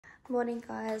Morning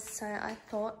guys, so I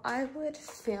thought I would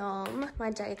film my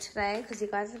day today because you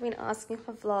guys have been asking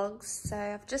for vlogs. So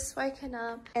I've just woken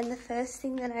up and the first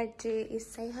thing that I do is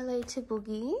say hello to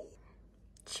Boogie.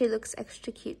 She looks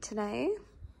extra cute today.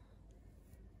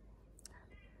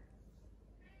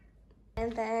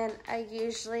 And then I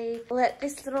usually let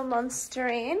this little monster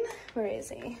in. Where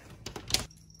is he?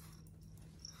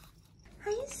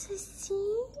 Hi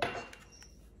Sissy.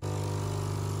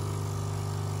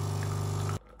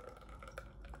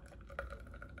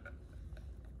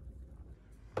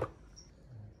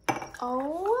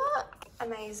 Oh,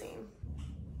 amazing.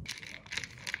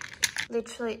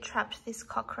 Literally trapped this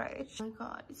cockroach. Oh my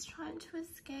god, it's trying to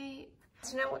escape. I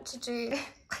don't know what to do.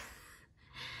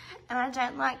 And I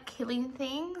don't like killing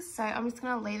things, so I'm just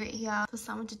gonna leave it here for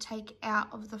someone to take out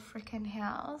of the freaking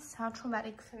house. How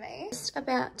traumatic for me. Just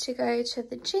about to go to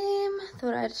the gym.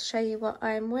 Thought I'd show you what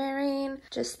I'm wearing.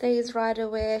 Just these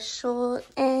Rider-wear shorts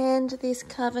and this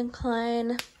Calvin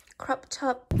Klein crop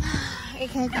top.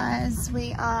 Okay guys,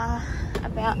 we are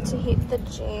about to hit the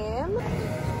gym.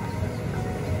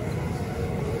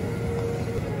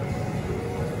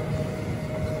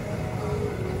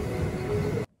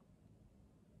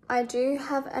 I do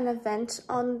have an event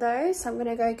on though, so I'm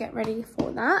gonna go get ready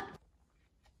for that.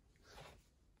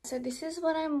 So this is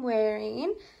what I'm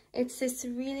wearing. It's this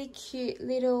really cute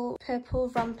little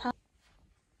purple romper.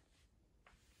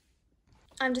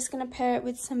 I'm just gonna pair it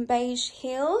with some beige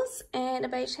heels and a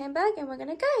beige handbag and we're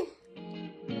gonna go.